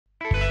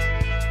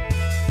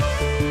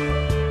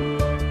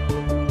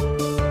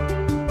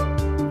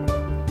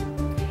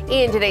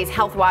In today's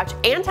Health Watch,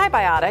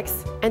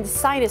 antibiotics and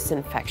sinus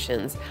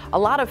infections. A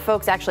lot of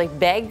folks actually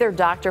beg their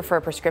doctor for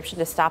a prescription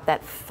to stop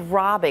that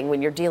throbbing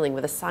when you're dealing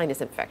with a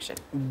sinus infection.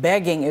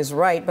 Begging is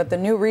right, but the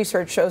new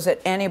research shows that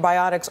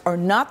antibiotics are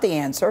not the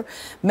answer.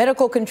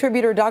 Medical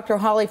contributor Dr.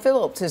 Holly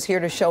Phillips is here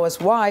to show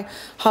us why.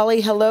 Holly,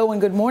 hello and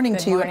good morning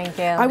to you. Good morning,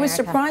 Gail. I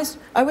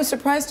was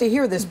surprised to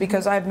hear this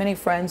because I have many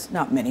friends,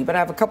 not many, but I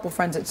have a couple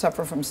friends that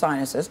suffer from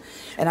sinuses,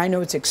 and I know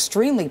it's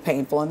extremely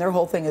painful, and their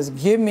whole thing is,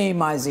 give me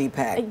my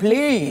Z-Pak,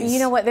 please. You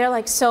know what, they're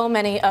like so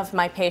many of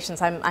my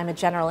patients. I'm a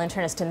general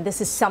internist, and this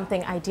is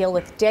something I deal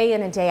with day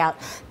in and day out.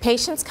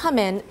 Patients come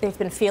in, they've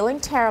been feeling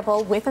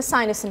terrible with a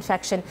sinus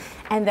infection,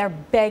 and they're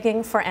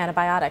begging for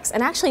antibiotics.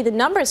 And actually, the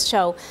numbers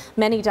show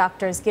many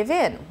doctors give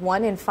in.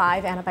 1 in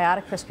 5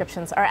 antibiotic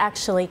prescriptions are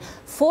actually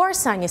for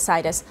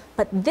sinusitis,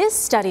 but this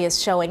study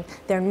is showing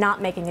they're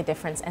not making a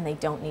difference and they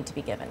don't need to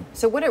be given.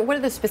 So what are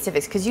the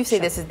specifics? Because you say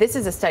this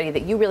is a study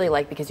that you really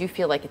like because you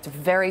feel like it's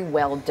very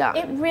well done.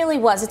 It really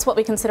was. It's what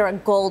we consider a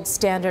gold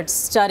standard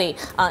study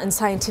in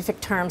scientific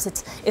terms.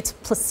 It's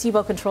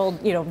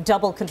placebo-controlled,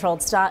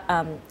 double-controlled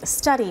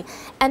study,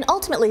 and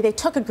ultimately they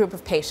took a group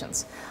of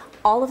patients.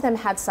 All of them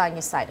had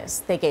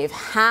sinusitis. They gave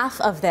half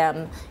of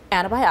them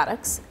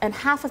antibiotics, and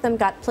half of them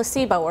got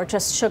placebo or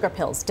just sugar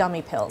pills,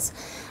 dummy pills.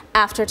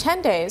 After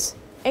 10 days,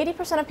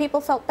 80% of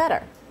people felt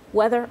better,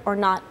 whether or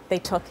not they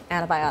took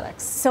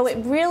antibiotics. So it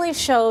really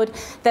showed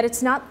that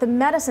it's not the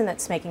medicine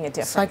that's making a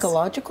difference.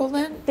 Psychological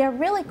then? There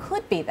really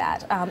could be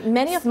that.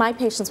 Many of my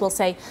patients will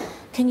say,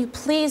 can you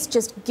please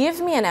just give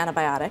me an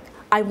antibiotic?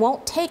 I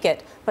won't take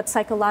it, but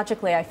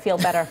psychologically I feel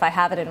better if I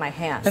have it in my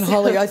hands. And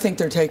Holly, I think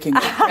they're taking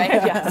it. Right?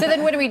 Yeah. So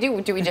then what do we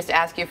do? Do we just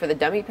ask you for the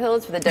dummy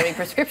pills, for the dummy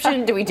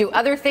prescription? Do we do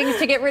other things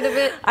to get rid of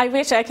it? I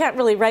wish. I can't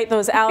really write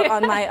those out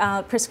on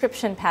my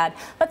prescription pad,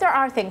 but there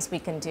are things we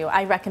can do.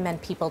 I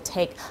recommend people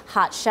take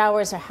hot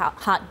showers or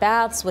hot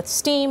baths with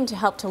steam to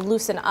help to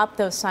loosen up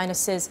those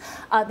sinuses.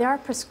 There are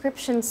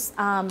prescriptions,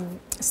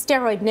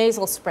 steroid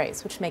nasal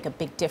sprays, which make a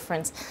big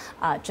difference,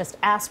 just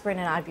aspirin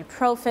and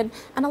ibuprofen,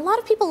 and a lot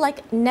of people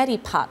like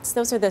neti pots.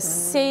 Those are the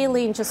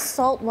saline, just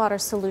saltwater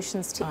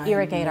solutions to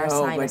irrigate our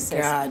sinuses. But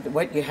God,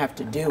 what you have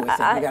to do with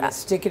it. You got to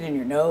stick it in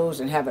your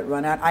nose and have it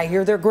run out. I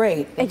hear they're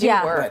great.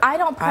 Yeah, I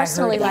don't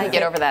personally like it.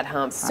 Get over that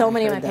hump. So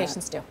many of my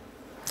patients do.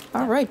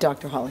 All right,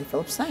 Dr. Holly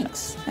Phillips,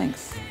 thanks.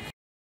 Thanks.